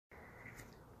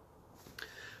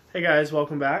Hey guys,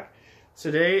 welcome back.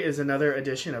 Today is another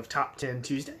edition of Top 10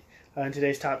 Tuesday. And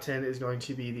today's top 10 is going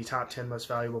to be the top 10 most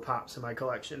valuable pops in my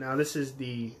collection. Now this is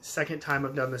the second time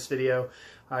I've done this video.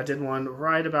 I did one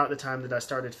right about the time that I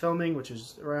started filming, which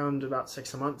was around about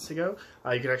 6 months ago.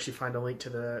 You can actually find a link to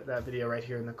that video right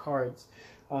here in the cards.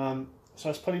 So I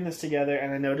was putting this together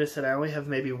and I noticed that I only have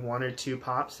maybe one or two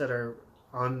pops that are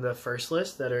on the first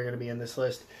list that are going to be in this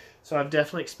list. So I've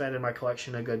definitely expanded my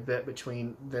collection a good bit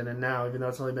between then and now, even though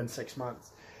it's only been 6 months,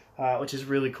 which is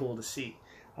really cool to see.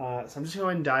 So I'm just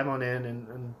going to dive on in,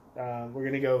 and we're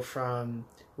going to go from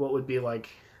what would be like,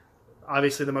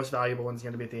 obviously the most valuable one's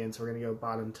going to be at the end, so we're going to go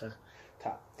bottom to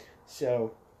top.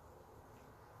 So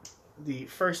the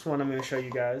first one I'm going to show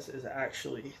you guys is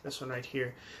actually this one right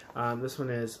here. This one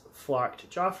is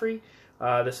Flocked Joffrey.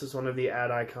 This is one of the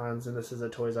ad icons, and this is a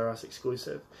Toys R Us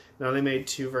exclusive. Now they made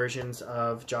two versions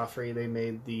of Joffrey. They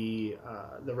made the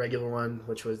regular one,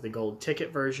 which was the gold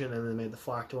ticket version, and then they made the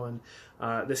flocked one.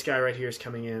 This guy right here is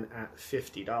coming in at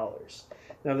 $50.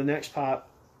 Now the next pop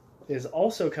is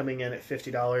also coming in at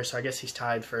 $50, so I guess he's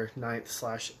tied for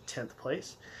 9th/10th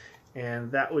place,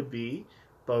 and that would be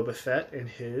Boba Fett and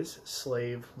his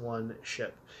Slave One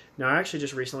ship. Now I actually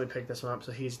just recently picked this one up,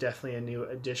 so he's definitely a new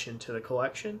addition to the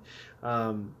collection.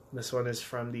 This one is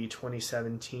from the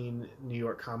 2017 New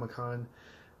York Comic-Con,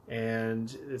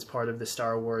 and it's part of the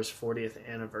Star Wars 40th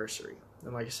anniversary.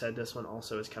 And like I said, this one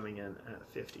also is coming in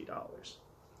at $50.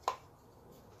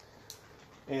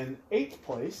 In 8th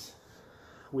place,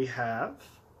 we have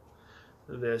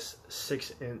this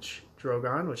 6-inch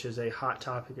Drogon, which is a Hot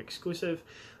Topic exclusive.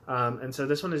 And so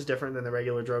this one is different than the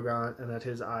regular Drogon in that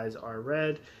his eyes are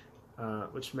red,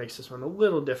 which makes this one a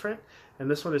little different. And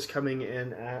this one is coming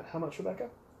in at, how much, Rebecca?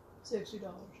 $60.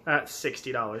 At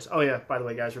 $60. Oh yeah, by the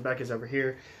way, guys, Rebecca's over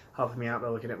here helping me out by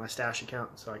looking at my stash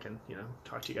account so I can,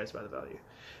 talk to you guys about the value.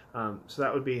 So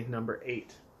that would be number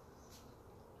 8.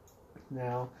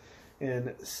 Now,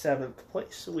 in 7th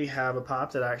place, we have a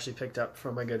pop that I actually picked up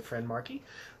from my good friend Marky,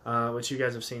 which you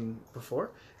guys have seen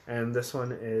before. And this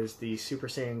one is the Super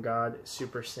Saiyan God,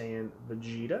 Super Saiyan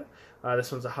Vegeta.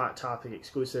 This one's a Hot Topic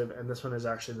exclusive, and this one is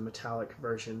actually the metallic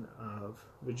version of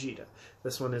Vegeta.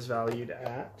 This one is valued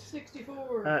at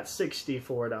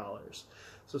 $64.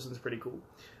 So this one's pretty cool.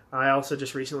 I also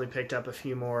just recently picked up a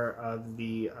few more of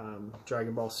the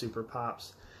Dragon Ball Super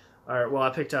pops. Well,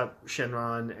 I picked up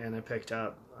Shenron, and I picked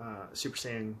up Super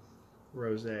Saiyan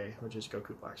Rose, which is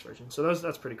Goku Black's version. So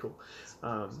that's pretty cool.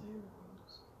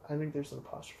 I think there's an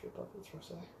apostrophe above this for a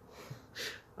second.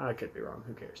 I could be wrong.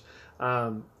 Who cares?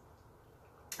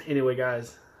 Anyway,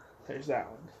 guys, there's that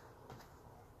one.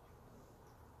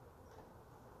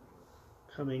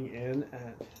 Coming in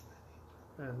at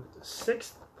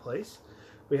 6th place,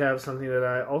 we have something that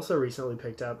I also recently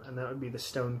picked up, and that would be the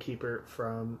Stonekeeper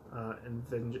from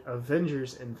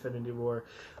Avengers Infinity War.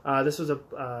 This was a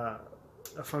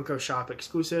Funko Shop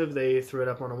exclusive. They threw it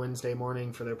up on a Wednesday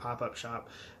morning for their pop-up shop,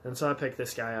 and so I picked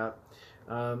this guy up.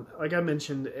 Like I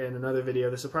mentioned in another video,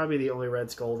 this is probably the only Red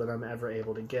Skull that I'm ever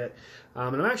able to get,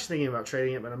 and I'm actually thinking about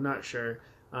trading it, but I'm not sure.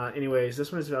 Anyways,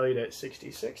 this one is valued at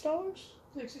 $66?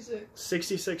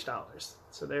 $66.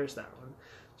 So there's that one.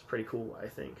 It's pretty cool, I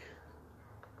think.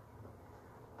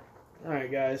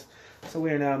 Alright guys, so we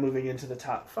are now moving into the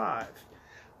top 5.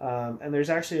 And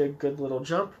there's actually a good little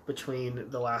jump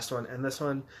between the last one, and this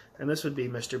would be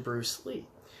Mr. Bruce Lee.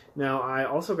 Now, I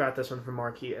also got this one from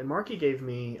Marky, and Marky gave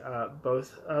me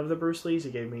both of the Bruce Lees.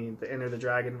 He gave me the Enter the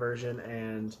Dragon version,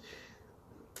 and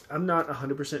I'm not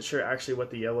 100% sure actually what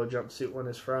the yellow jumpsuit one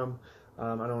is from.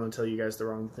 I don't want to tell you guys the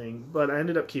wrong thing, but I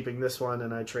ended up keeping this one,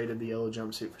 and I traded the yellow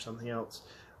jumpsuit for something else.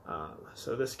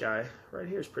 So this guy right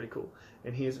here is pretty cool,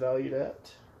 and he is valued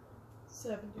at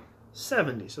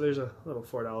 $70. So there's a little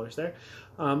 $4 there.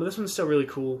 But this one's still really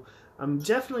cool. I'm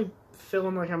definitely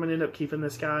feeling like I'm going to end up keeping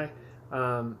this guy.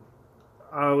 I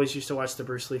always used to watch the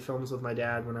Bruce Lee films with my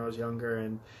dad when I was younger,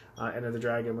 and Enter the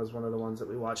Dragon was one of the ones that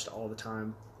we watched all the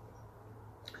time.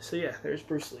 So yeah, there's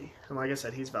Bruce Lee. And like I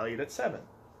said, he's valued at $70.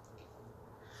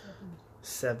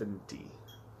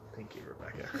 Thank you,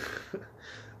 Rebecca.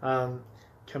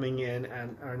 Coming in at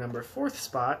our number 4th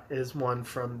spot is one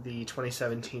from the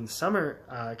 2017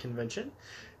 Summer Convention,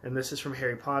 and this is from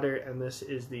Harry Potter, and this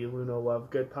is the Luna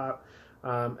Lovegood pop,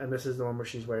 and this is the one where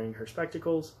she's wearing her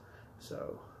spectacles,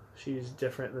 so she's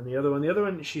different than the other one. The other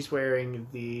one, she's wearing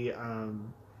the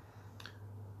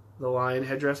lion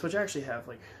headdress, which I actually have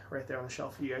like right there on the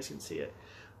shelf, you guys can see it.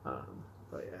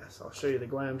 But yeah, so I'll show you the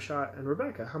glam shot. And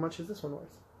Rebecca, how much is this one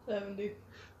worth? $70.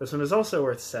 This one is also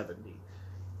worth $70.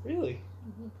 Really?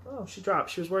 Oh, she dropped.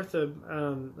 She was worth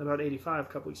about 85 a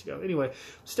couple weeks ago. Anyway,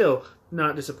 still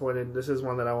not disappointed. This is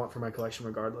one that I want for my collection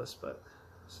regardless. But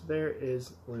so there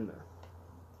is Luna.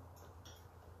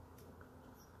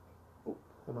 Ooh,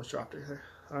 almost dropped her there.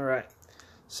 All right.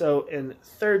 So in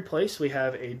third place, we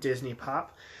have a Disney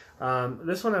Pop.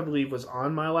 This one I believe was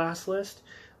on my last list.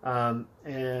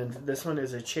 And this one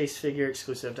is a Chase figure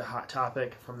exclusive to Hot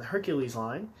Topic from the Hercules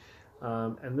line.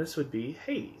 And this would be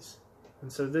Hades.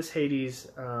 And so this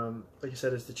Hades, like I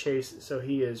said, is the Chase. So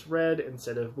he is red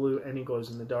instead of blue, and he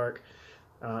glows in the dark.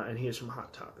 And he is from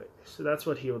Hot Topic. So that's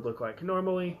what he would look like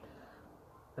normally.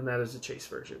 And that is the Chase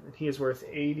version. And he is worth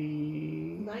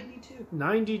 92.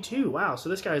 92. Wow. So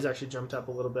this guy has actually jumped up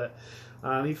a little bit.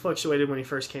 He fluctuated when he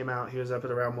first came out. He was up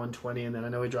at around 120, and then I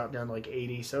know he dropped down to like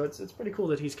 80. So it's pretty cool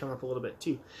that he's come up a little bit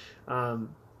too.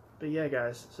 But yeah,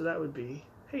 guys. So that would be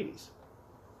Hades.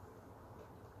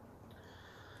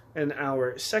 And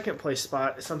our second place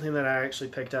spot is something that I actually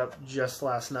picked up just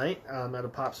last night at a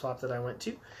pop swap that I went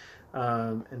to.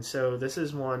 And so this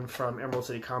is one from Emerald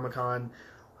City Comic Con.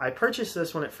 I purchased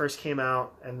this when it first came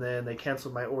out, and then they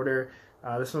canceled my order.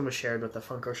 This one was shared with the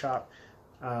Funko Shop.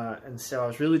 And so I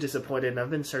was really disappointed, and I've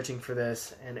been searching for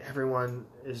this, and everyone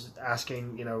is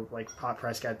asking, you know, like pop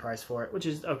price guide price for it, which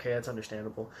is okay, that's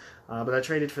understandable. But I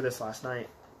traded for this last night.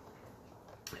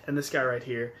 And this guy right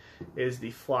here is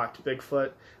the flocked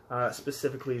Bigfoot,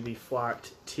 specifically the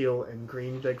flocked teal and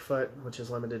green Bigfoot, which is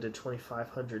limited to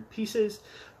 2,500 pieces,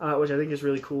 which I think is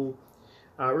really cool.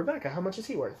 Rebecca, how much is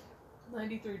he worth?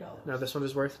 $93. Now this one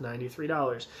is worth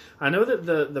 $93. I know that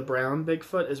the brown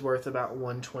Bigfoot is worth about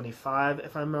 $125,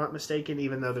 if I'm not mistaken,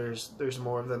 even though there's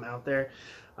more of them out there.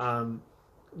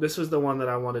 This was the one that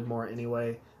I wanted more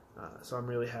anyway, so I'm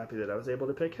really happy that I was able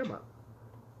to pick him up.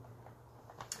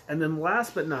 And then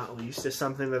last but not least is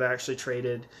something that I actually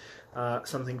traded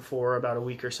something for about a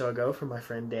week or so ago from my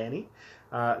friend Danny.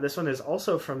 This one is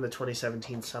also from the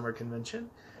 2017 Summer Convention,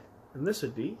 and this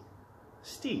would be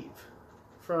Steve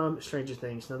from Stranger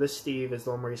Things. Now this Steve is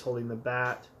the one where he's holding the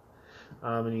bat,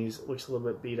 and he looks a little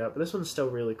bit beat up, but this one's still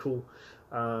really cool.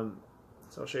 So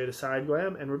I'll show you the side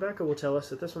glam, and Rebecca will tell us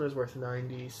that this one is worth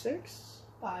 96?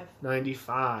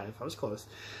 95. I was close.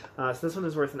 So this one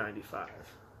is worth 95.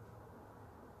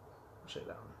 I'll show you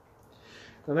that one.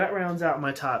 Now that rounds out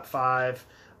my top 5.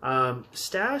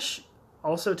 Stash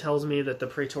also tells me that the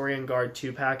Praetorian Guard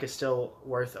 2-pack is still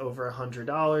worth over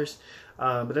 $100. But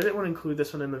I didn't want to include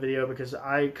this one in the video because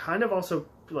I kind of also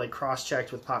like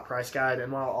cross-checked with Pop Price Guide,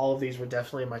 and while all of these were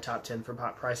definitely in my top 10 for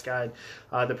Pop Price Guide,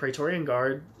 the Praetorian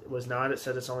Guard was not. It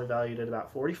said it's only valued at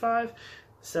about $45,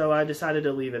 so I decided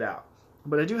to leave it out.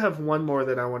 But I do have one more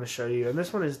that I want to show you, and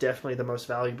this one is definitely the most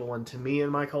valuable one to me in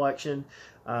my collection.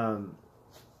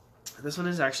 This one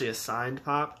is actually a signed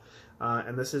pop,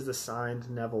 and this is the signed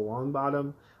Neville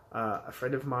Longbottom. A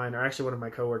friend of mine, or actually one of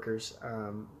my coworkers,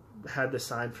 had this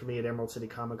signed for me at Emerald City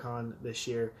Comic Con this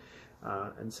year.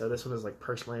 And so this one is like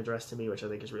personally addressed to me, which I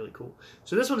think is really cool.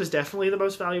 So this one is definitely the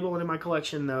most valuable one in my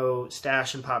collection, though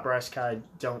Stash and Pop Price Guide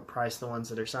don't price the ones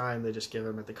that are signed. They just give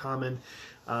them at the common.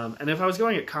 And if I was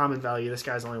going at common value, this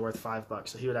guy's only worth $5,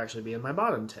 so he would actually be in my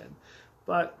bottom 10.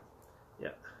 But yeah,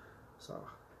 so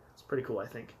it's pretty cool, I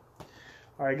think.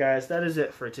 Alright guys, that is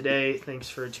it for today. Thanks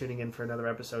for tuning in for another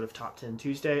episode of Top 10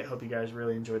 Tuesday. I hope you guys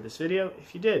really enjoyed this video.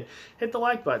 If you did, hit the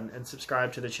like button and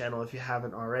subscribe to the channel if you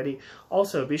haven't already.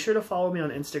 Also, be sure to follow me on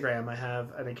Instagram. I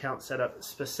have an account set up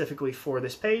specifically for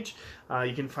this page.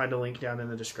 You can find a link down in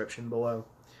the description below.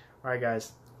 Alright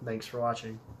guys, thanks for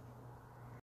watching.